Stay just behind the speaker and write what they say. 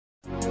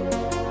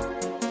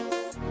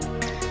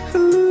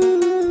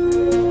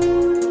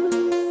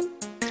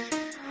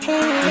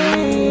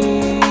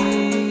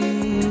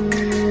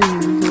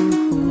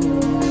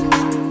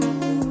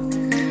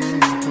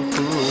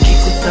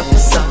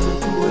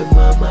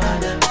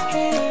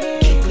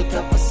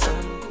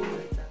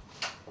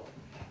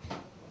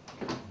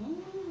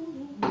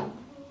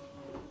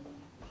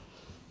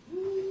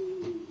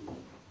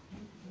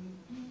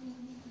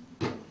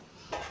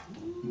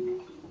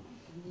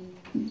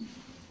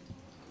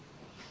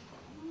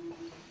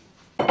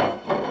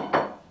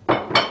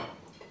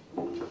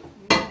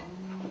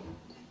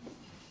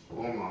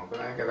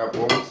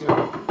bom,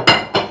 senhor.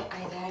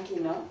 Ai, thank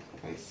you, no?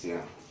 Aí,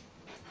 senhor.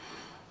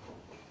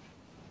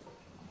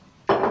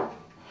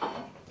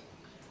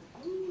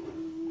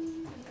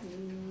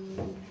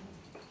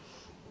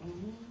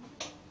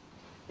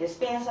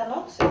 Despensa,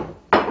 não?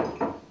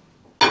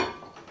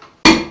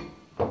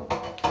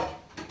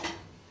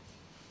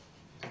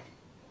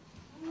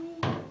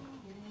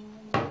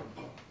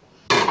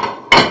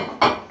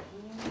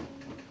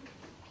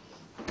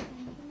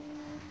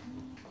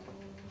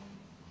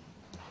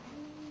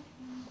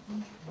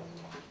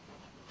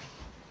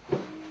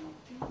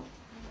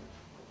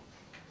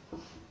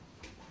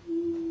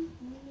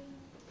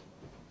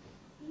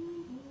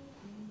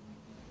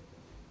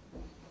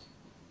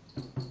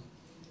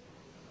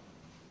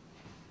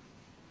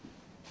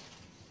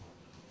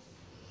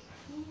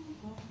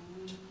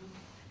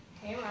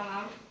 Hey,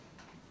 Mama.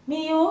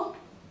 Mio,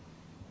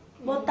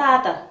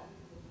 botata.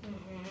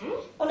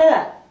 Onde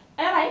é?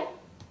 Ela vai?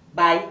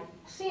 Vai.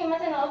 Sim,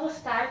 mas tem novo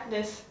start,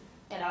 dus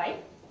ela vai?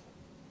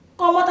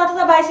 Como botata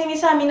tá vai sem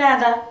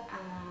examinada? A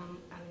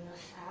não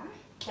sabe.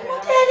 Que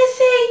modelo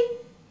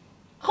sei?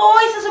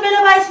 Roi, se souber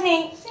ela vai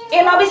sim.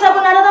 E não bisa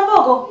nada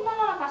tampouco.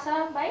 Não, ela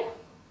passa, vai.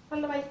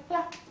 Quando vai?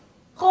 Lá.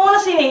 Como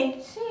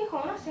assim? Sim,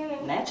 como assim?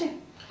 Net?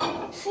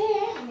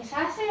 Sim, me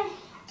sabe assim.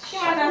 Sim,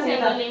 mas tá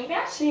sendo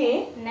limpa?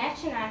 Sim.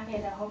 Net na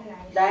vida, roupa na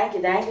vida.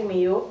 Danke,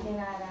 Mio. De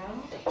nada.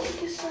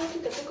 Que sangue,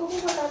 que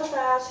como botata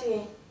tá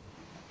assim?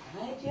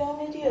 Ai, Deus,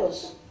 meu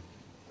Deus.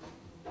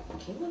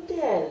 Que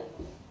modelo?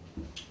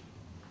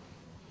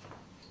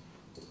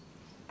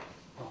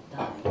 Bom,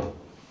 tá bem.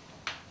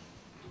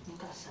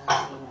 Nunca sabe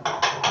assim, não.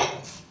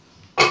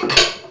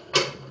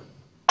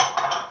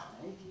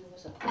 Ai,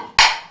 Deus.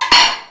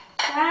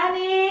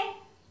 Shani!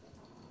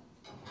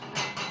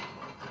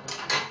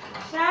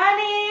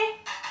 Shani!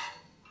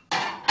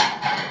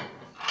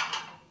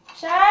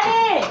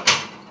 Shani!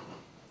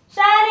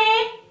 Shani!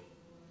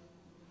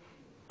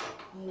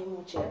 Nem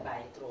muito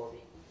vai,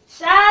 trove.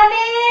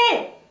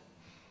 Shani!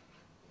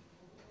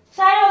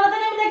 Shani, você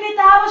nem me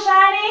gritava,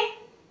 Shani?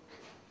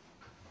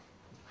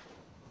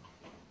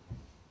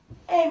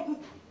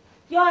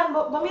 Johan,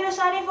 vamos ir a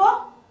Shani,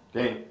 vó?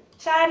 Quem?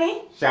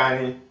 Shani?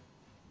 Shani.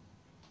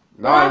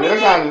 Não, não é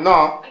Shani,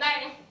 não.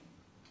 Andai,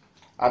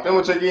 Até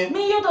muito aqui.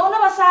 Mio, tô na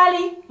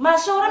basali,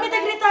 mas chora me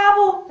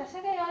gritava. tá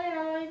certo que eu olho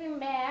não even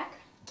back.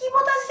 Que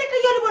botar se que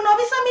eu não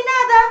me sabe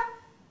nada.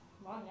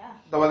 Bom, já.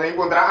 Então, vou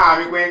encontrar a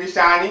amigo com ele,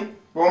 Shani.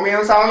 Vou me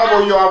lançar uma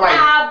boa joia, vai.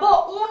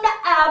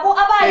 Abo,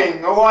 abai. Quem?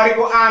 Não vou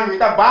com a amigo,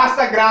 tá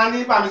basta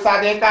grande para me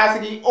sair em casa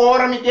aqui.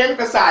 Ora, me quer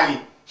me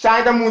sali.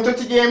 Shani tá muito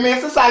chique, me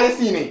essa sali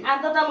assim, né?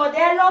 Anto tá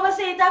modelo, não vai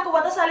ser tá com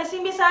botar sali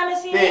sim, bisame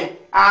sim. Quem?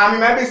 A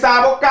amigo me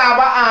pensava,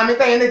 acaba, a amigo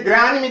tá indo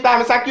grande, me tá,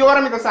 me sabe que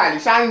hora me tá sali.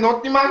 Shani, não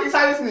te mais que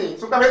sali assim.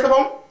 Sua cabeça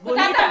bom?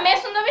 Bonita.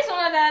 Mesmo não visão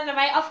da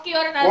vai off que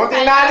hora da.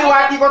 Ontem nada eu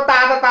aqui com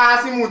tata tá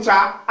assim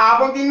mucha.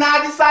 A ontem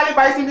nada sali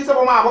vai sim bisa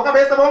bom, a boca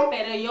cabeça bom?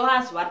 Pero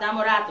Johan,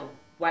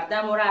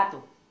 guarda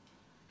morato.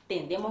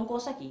 Tendemos uma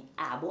coisa aqui.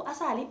 Abo a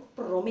sali,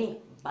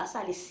 prome.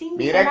 Basali sim,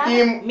 Mira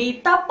aqui.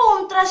 Mita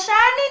pontra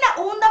Shani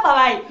na unda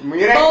babai.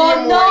 Mira aqui,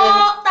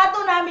 no,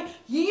 tato nami.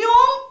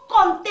 Yung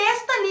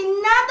contesta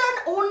ni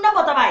nada unda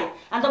bota bai.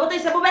 Anto bota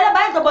isa bela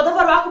bai, anto bota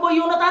farwa kubo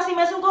yung nota si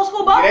mesmo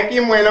coscubo. Mira aqui,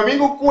 mãe, não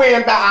vingo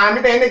cuenta, a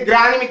mim tá indo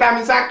grande, me tá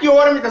me sabe que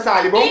hora me tá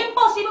sali bom?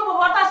 Impossível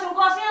botar assim um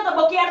cocinho, anto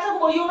boquear sa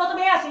kubo yung nota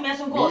bem assim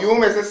mesmo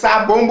coscubo. E você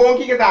sabe bom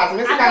que tá,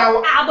 assim, esse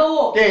canal.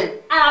 Abo. Quem?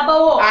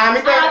 Abo. A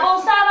mim tá.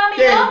 Abo sabe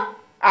Quem? amigo?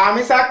 A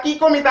mim sabe que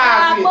como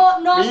tá assim.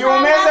 Abo no E o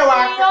mês eu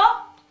sabe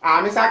acho. A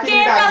mim sabe que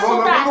Quem tá, tá bom,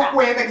 não vingo sutata?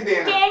 cuenta aqui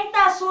dentro. Quem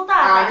tá A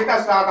sutata? mim tá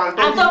sutata,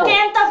 Anto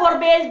quem tá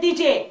forbel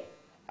DJ?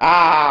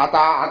 Ah,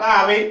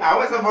 tá, bem. A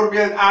você for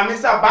bem, a mim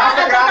sabe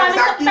basta grande,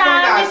 sabe que como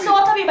tá Tami assim.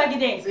 sota viva aqui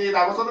dentro. Sim,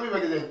 tá, vou só também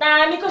aqui dentro.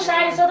 Tami ko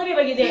Shani sota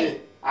viva aqui dentro.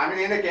 Sim, a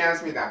mim ainda quer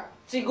assim, me dá.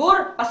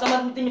 Seguro? Basta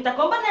magtimita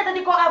ko ba neta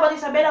di ko aba di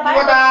Isabela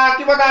ba?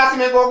 Que botar assim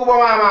me coco bom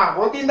mama.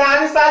 Vou te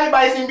dar sali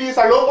vai sim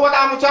bisa, louco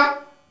botar mucha.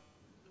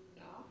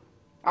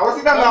 A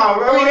você tá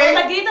não, eu Não irei.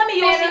 tá grita mi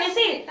eu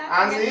sim.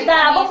 Assim?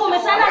 Tá, vou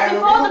começar na se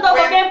foto, tô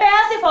com quem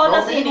pega se foto Não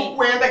assim. vingo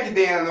cuenta aqui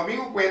dentro, não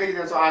vingo cuenta aqui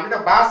dentro. Só a vida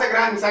basta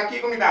grande, isso aqui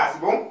como dá,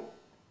 bom?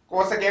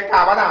 Coisa que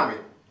acaba também.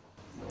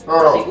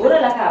 Oro. Segura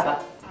la capa.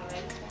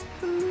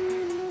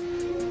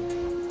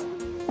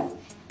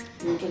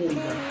 Não querido.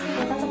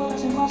 Tá bota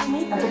sem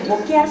cosme. Ato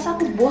boquear sa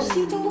ku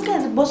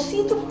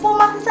bosito po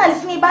makisali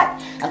sini ba.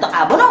 Ato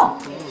abo no.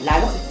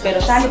 Lago, pero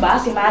sali ba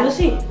si malo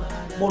si.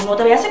 No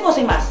te veas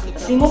cosas más.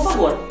 Sin por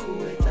favor.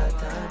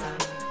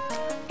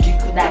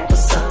 Kiko Ta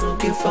Pasando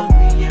que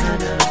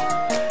familiar.